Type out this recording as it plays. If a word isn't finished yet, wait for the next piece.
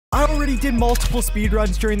already did multiple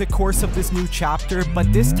speedruns during the course of this new chapter,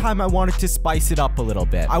 but this time I wanted to spice it up a little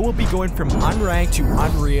bit. I will be going from unranked to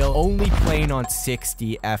unreal, only playing on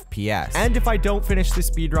 60 FPS. And if I don't finish the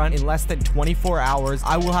speedrun in less than 24 hours,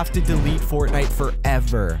 I will have to delete Fortnite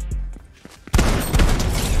forever.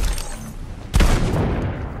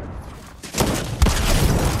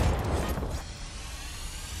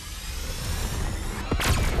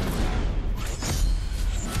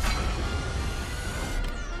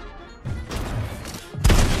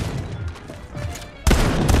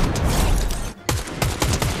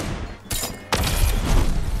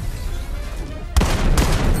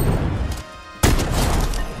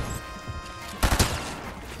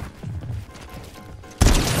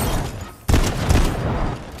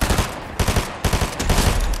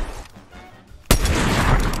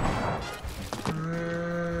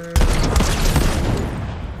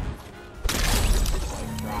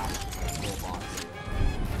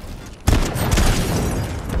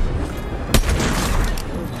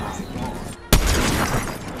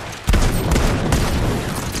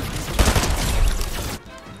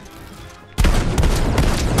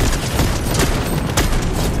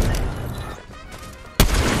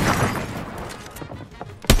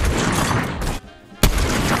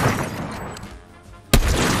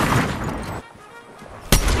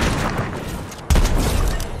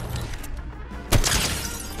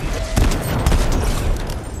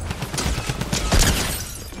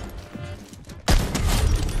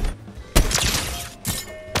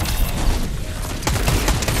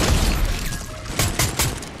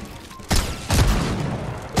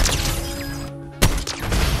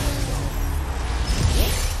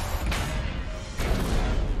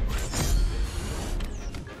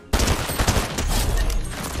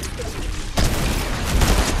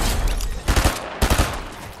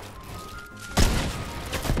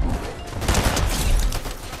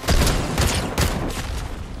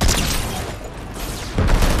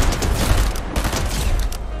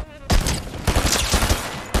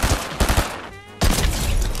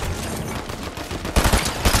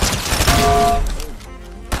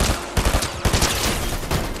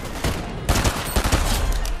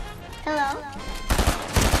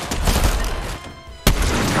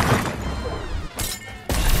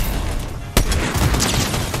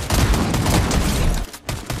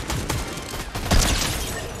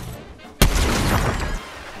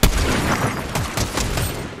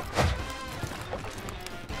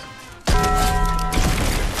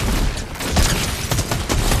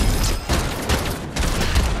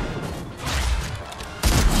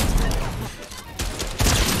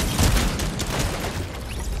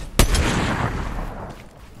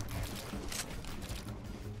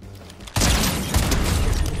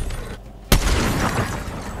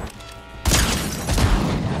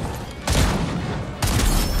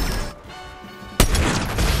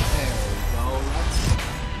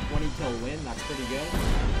 That's pretty good.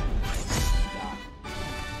 Yeah.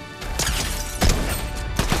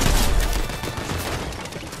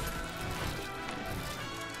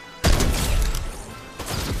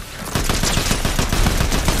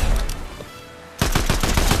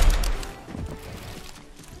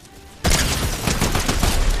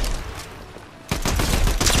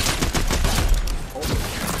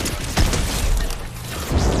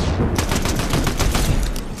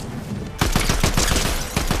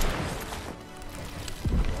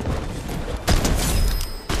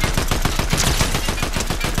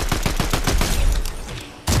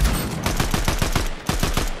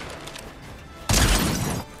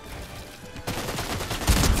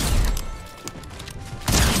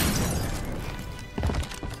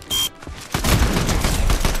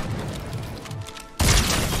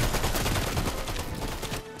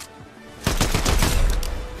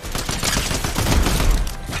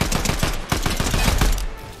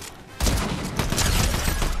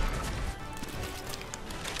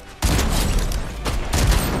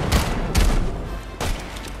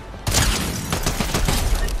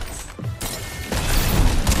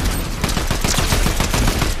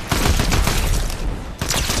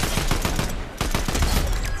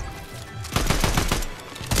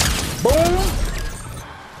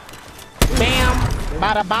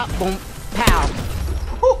 Bada bop boom pow.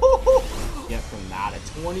 Get from that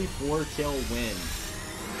a 24 kill win.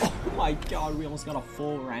 Oh my god, we almost got a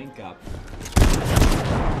full rank up.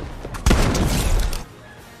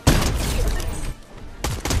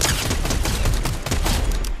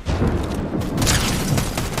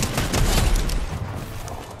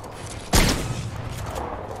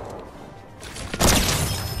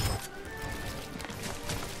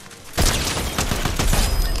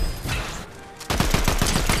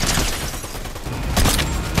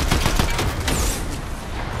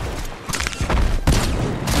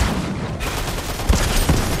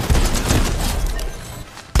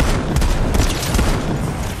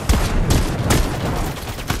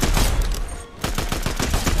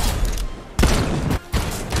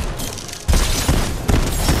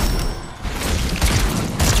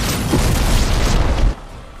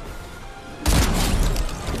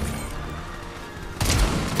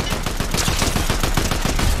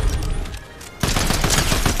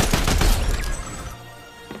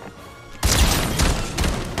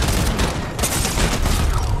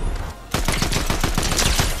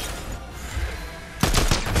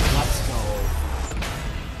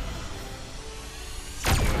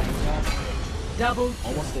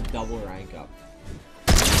 Almost a double rank up.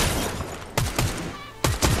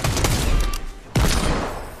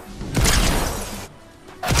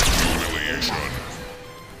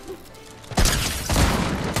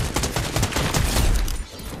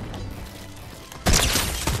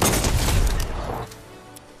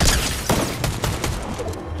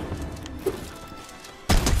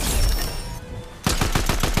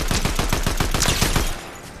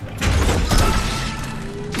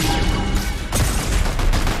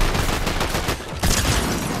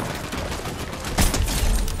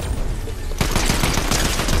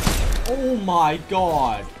 Oh my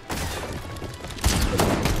god.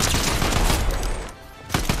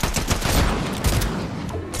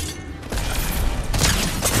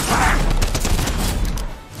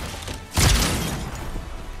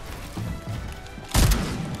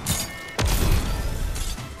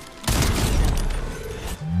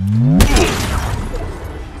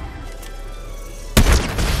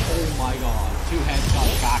 Oh my god. 2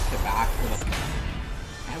 headshots back to back for the...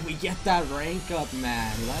 And we get that rank up,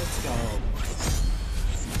 man. Let's go.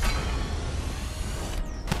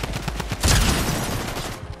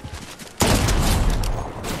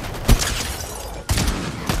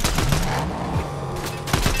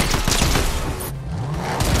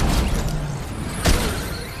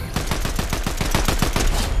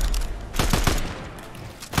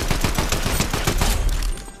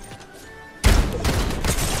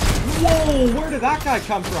 Whoa, where did that guy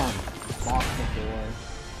come from? Lost before.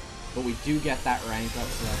 But we do get that rank up,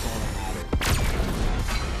 so that's all that matters.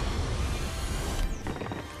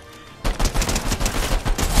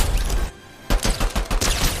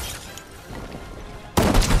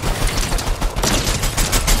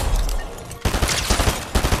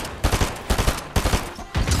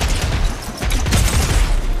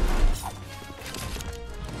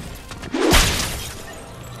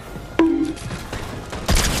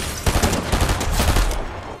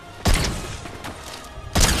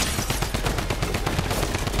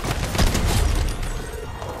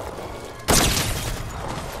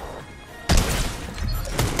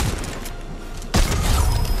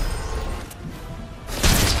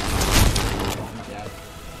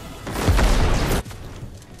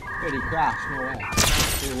 He crashed, no way.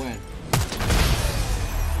 They win.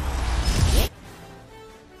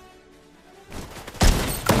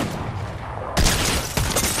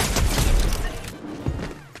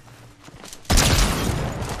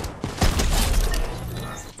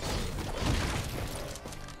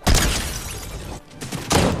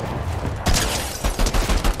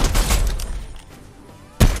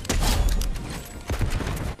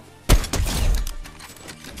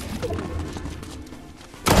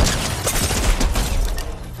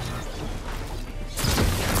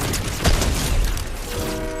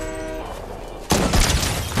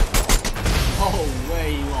 No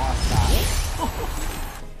way he lost that.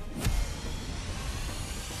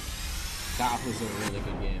 That was a really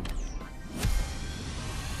good game.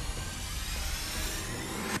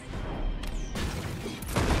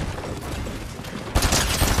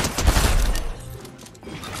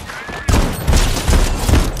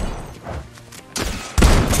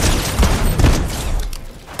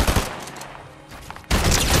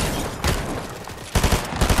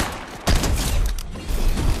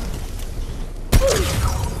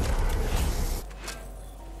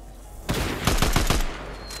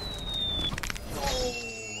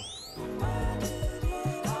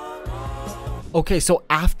 Okay, so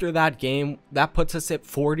after that game, that puts us at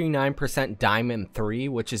 49% Diamond 3,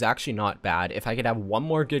 which is actually not bad. If I could have one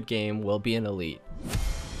more good game, we'll be an elite.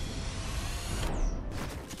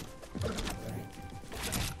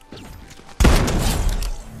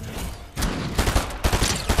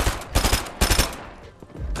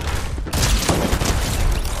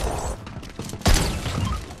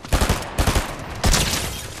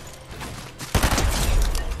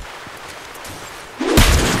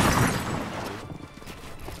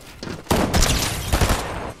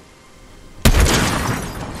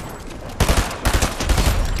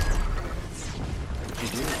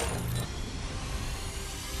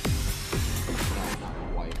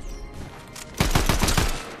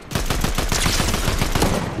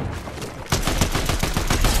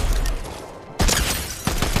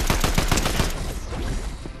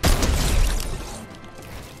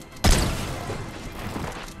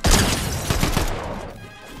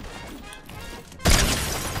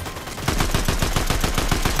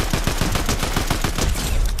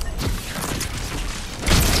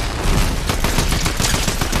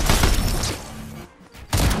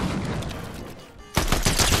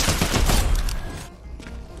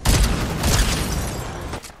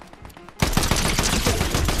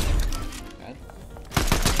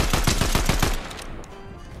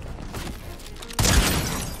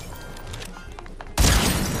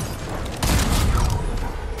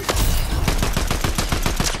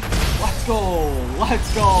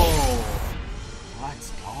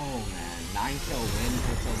 Oh man, 9 kill win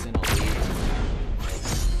puts us in a lead.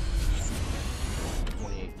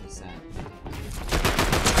 28%.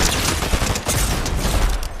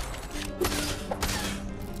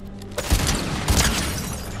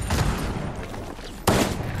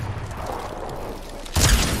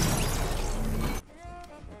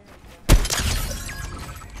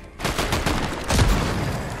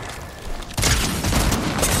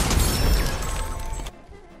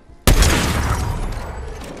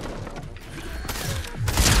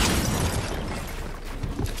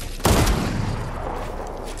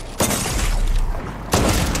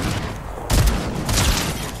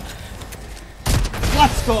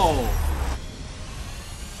 Let's go!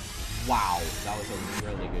 Wow, that was a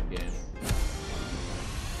really good game.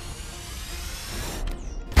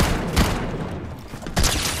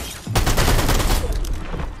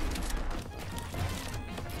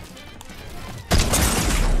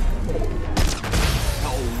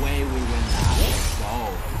 No way we win that. Let's go.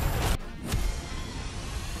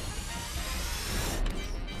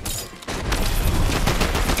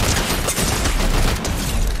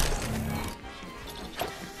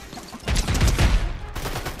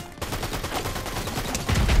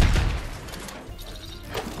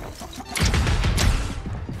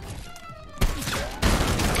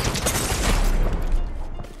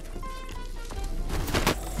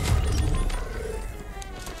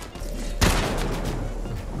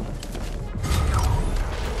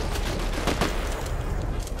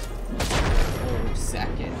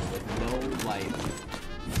 Second with no life.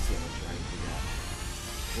 Let's see how much rank we got.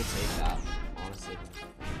 We'll take that, honestly.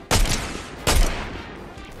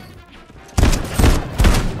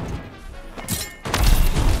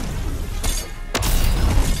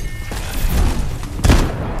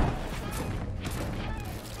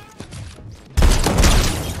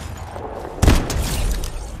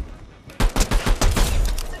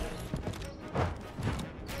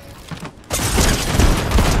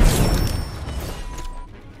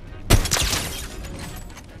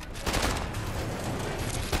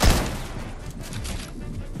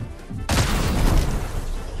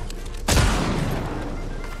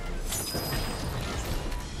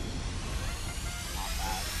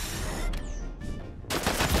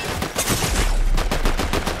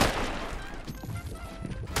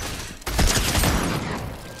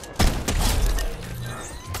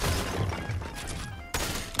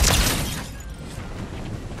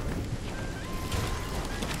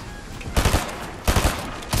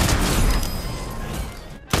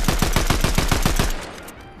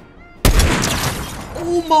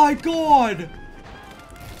 Oh my god!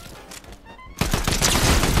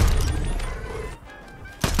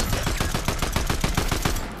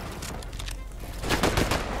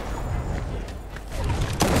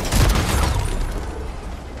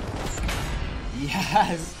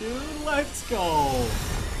 Yes, dude, let's go!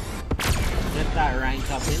 Get that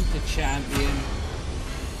rank up into champion.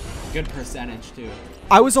 Good percentage too.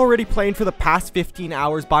 I was already playing for the past 15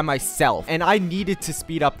 hours by myself, and I needed to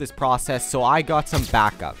speed up this process, so I got some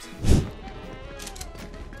backups.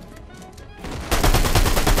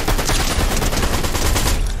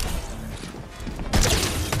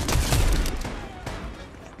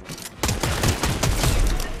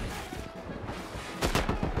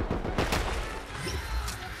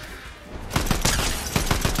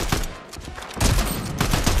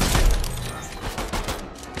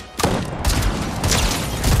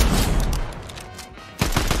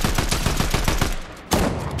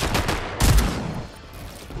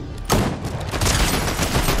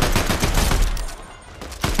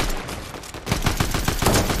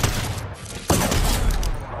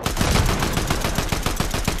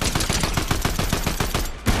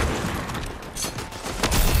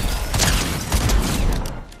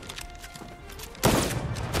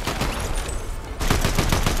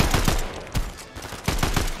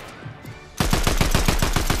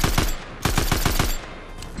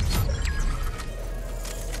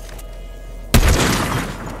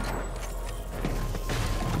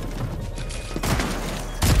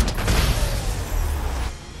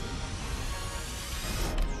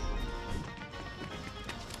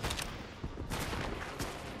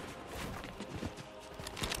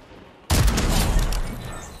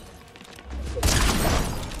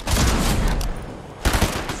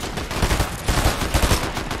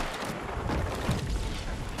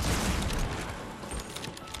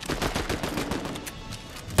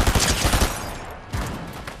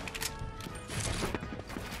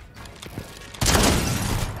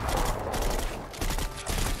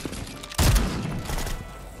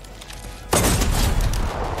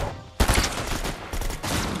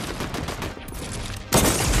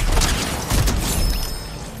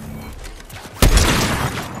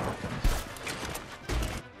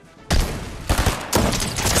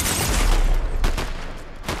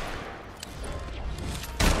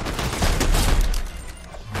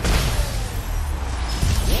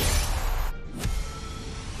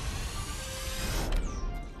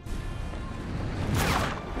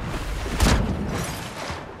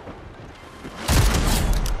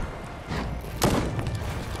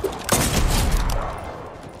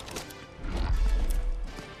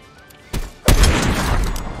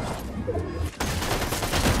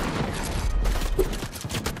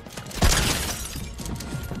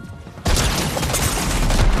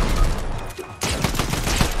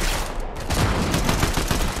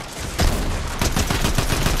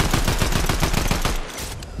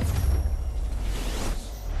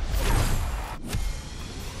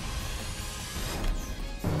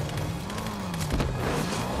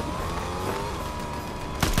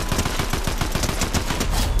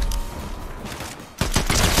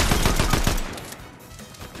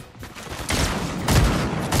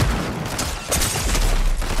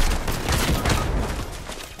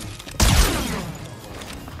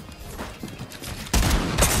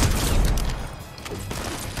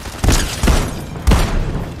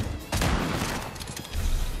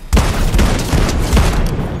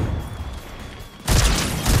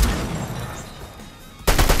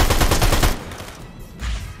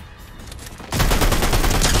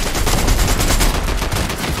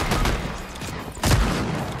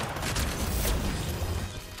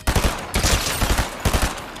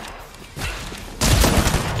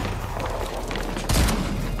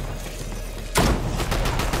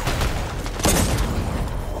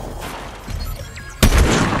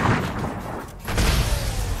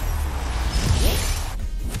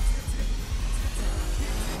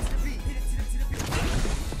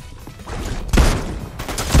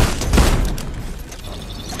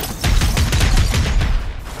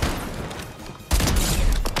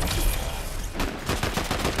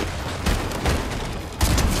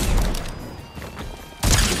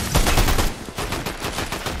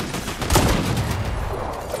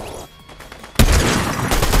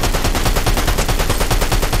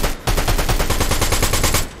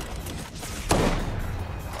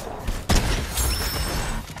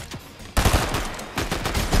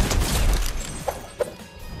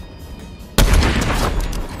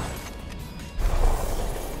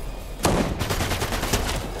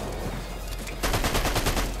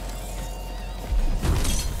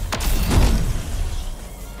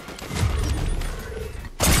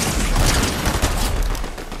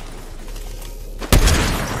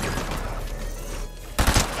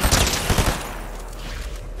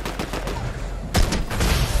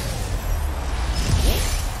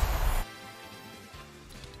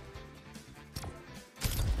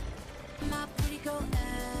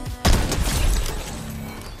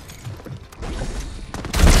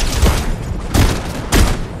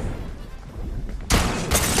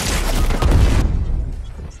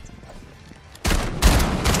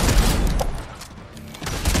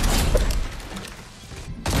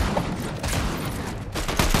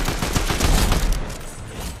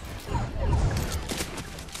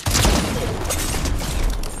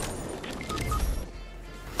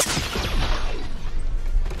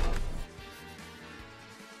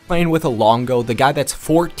 Playing with a Longo, the guy that's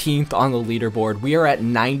 14th on the leaderboard. We are at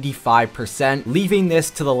 95%. Leaving this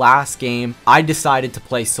to the last game, I decided to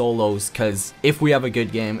play solos because if we have a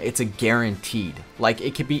good game, it's a guaranteed. Like,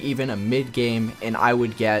 it could be even a mid game and I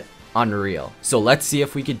would get Unreal. So let's see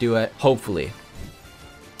if we could do it, hopefully.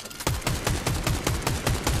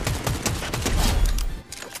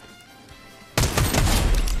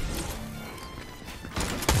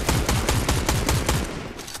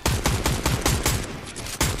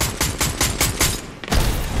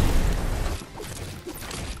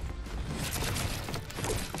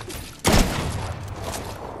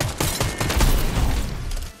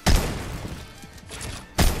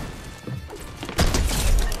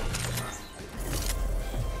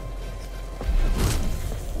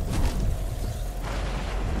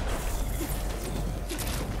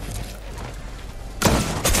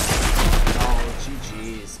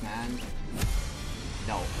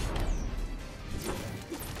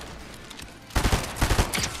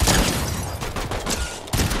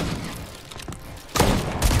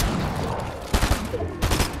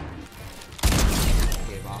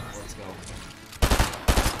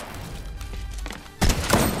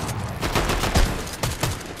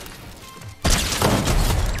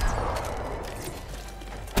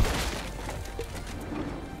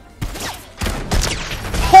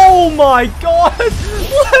 Oh my god!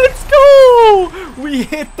 Let's go! We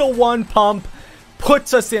hit the one pump.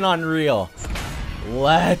 Puts us in Unreal.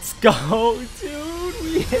 Let's go, dude.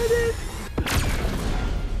 We hit it.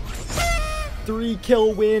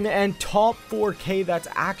 3-kill win and top 4K. That's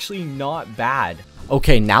actually not bad.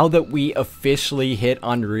 Okay, now that we officially hit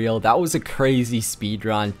Unreal, that was a crazy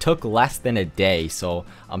speedrun. Took less than a day, so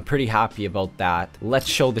I'm pretty happy about that. Let's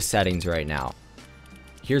show the settings right now.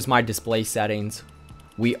 Here's my display settings.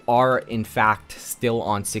 We are, in fact, still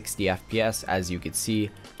on 60 FPS, as you can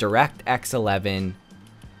see. DirectX 11,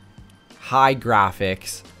 high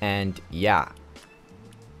graphics, and yeah.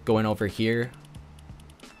 Going over here,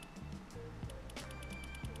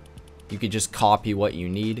 you could just copy what you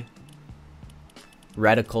need.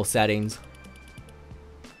 Reticle settings.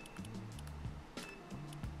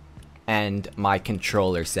 And my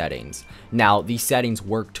controller settings. Now, these settings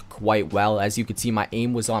worked quite well. As you can see, my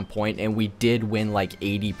aim was on point, and we did win like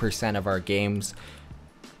 80% of our games.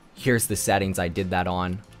 Here's the settings I did that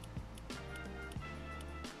on.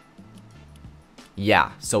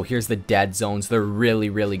 Yeah, so here's the dead zones. They're really,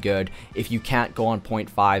 really good. If you can't go on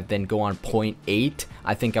 0.5, then go on 0.8.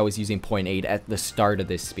 I think I was using 0.8 at the start of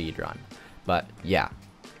this speedrun. But yeah,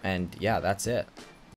 and yeah, that's it.